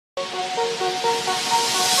Prayer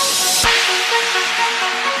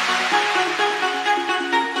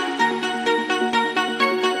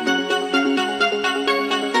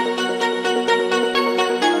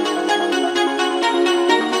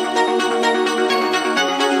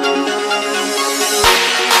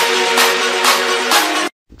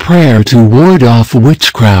to ward off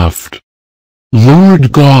witchcraft.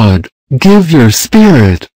 Lord God, give your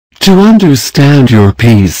Spirit to understand your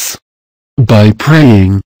peace. By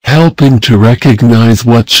praying, helping to recognize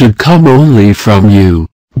what should come only from you,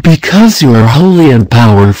 because you are holy and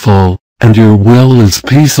powerful, and your will is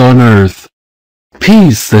peace on earth.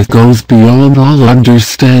 Peace that goes beyond all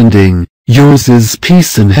understanding. Yours is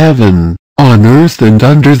peace in heaven, on earth and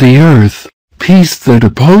under the earth, peace that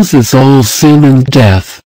opposes all sin and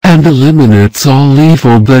death, and eliminates all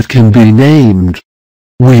evil that can be named.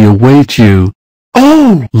 We await you.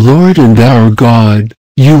 Oh, Lord and our God,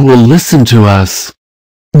 you will listen to us.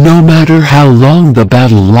 No matter how long the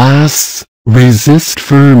battle lasts, resist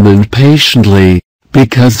firm and patiently,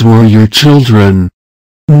 because we're your children.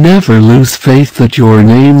 Never lose faith that your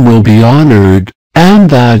name will be honored, and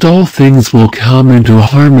that all things will come into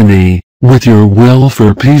harmony with your will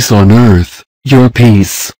for peace on earth, your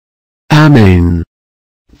peace. Amen.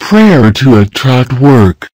 Prayer to attract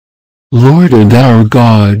work. Lord and our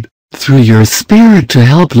God, through your Spirit to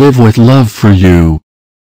help live with love for you.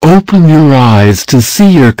 Open your eyes to see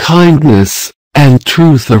your kindness and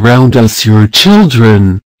truth around us, your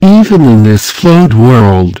children, even in this flawed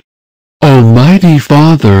world. Almighty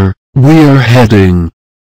Father, we are heading.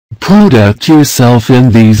 Protect yourself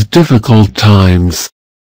in these difficult times.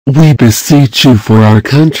 We beseech you for our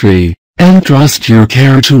country, and trust your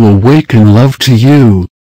care to awaken love to you.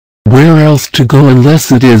 Where else to go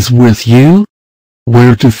unless it is with you?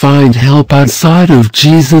 Where to find help outside of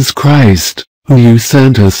Jesus Christ, who you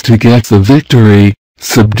sent us to get the victory,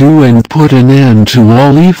 subdue and put an end to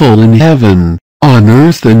all evil in heaven, on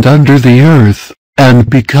earth and under the earth, and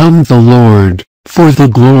become the Lord, for the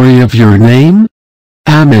glory of your name?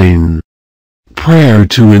 Amen. Prayer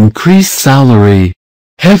to increase salary.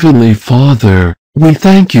 Heavenly Father, we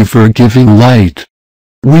thank you for giving light.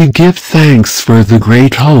 We give thanks for the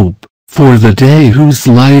great hope, for the day whose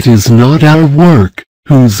light is not our work,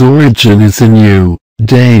 whose origin is in you,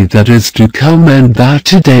 day that is to come and that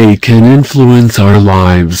today can influence our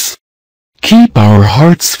lives. Keep our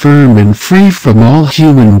hearts firm and free from all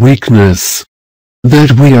human weakness,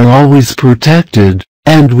 that we are always protected,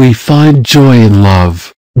 and we find joy in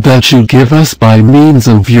love, that you give us by means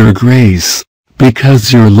of your grace,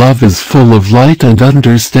 because your love is full of light and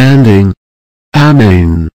understanding.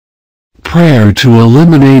 Amen. Prayer to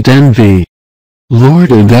eliminate envy.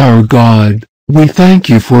 Lord and our God, we thank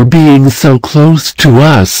you for being so close to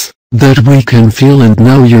us, that we can feel and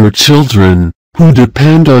know your children, who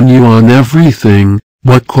depend on you on everything,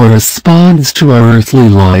 what corresponds to our earthly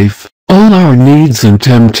life, all our needs and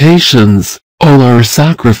temptations, all our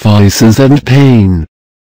sacrifices and pain.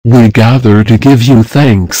 We gather to give you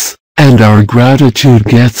thanks, and our gratitude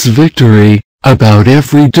gets victory about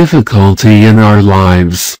every difficulty in our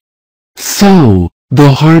lives. So,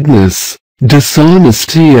 the hardness,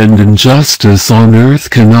 dishonesty and injustice on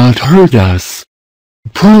earth cannot hurt us.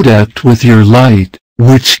 Protect with your light,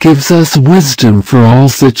 which gives us wisdom for all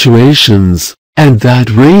situations, and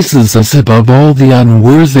that raises us above all the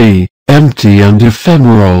unworthy, empty and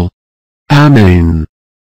ephemeral. Amen.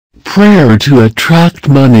 Prayer to attract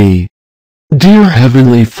money. Dear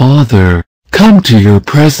Heavenly Father, come to your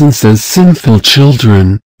presence as sinful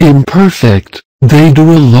children, imperfect. They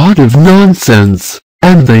do a lot of nonsense,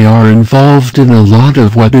 and they are involved in a lot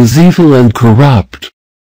of what is evil and corrupt.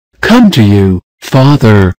 Come to you,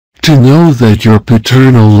 Father, to know that your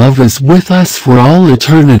paternal love is with us for all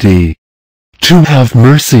eternity. To have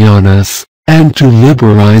mercy on us, and to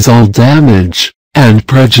liberalize all damage and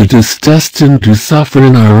prejudice destined to suffer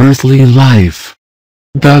in our earthly life.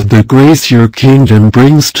 That the grace your kingdom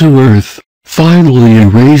brings to earth finally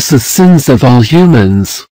erase the sins of all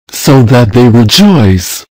humans, so that they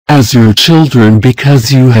rejoice, as your children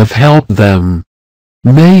because you have helped them.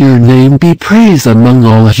 May your name be praised among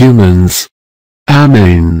all humans.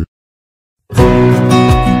 Amen.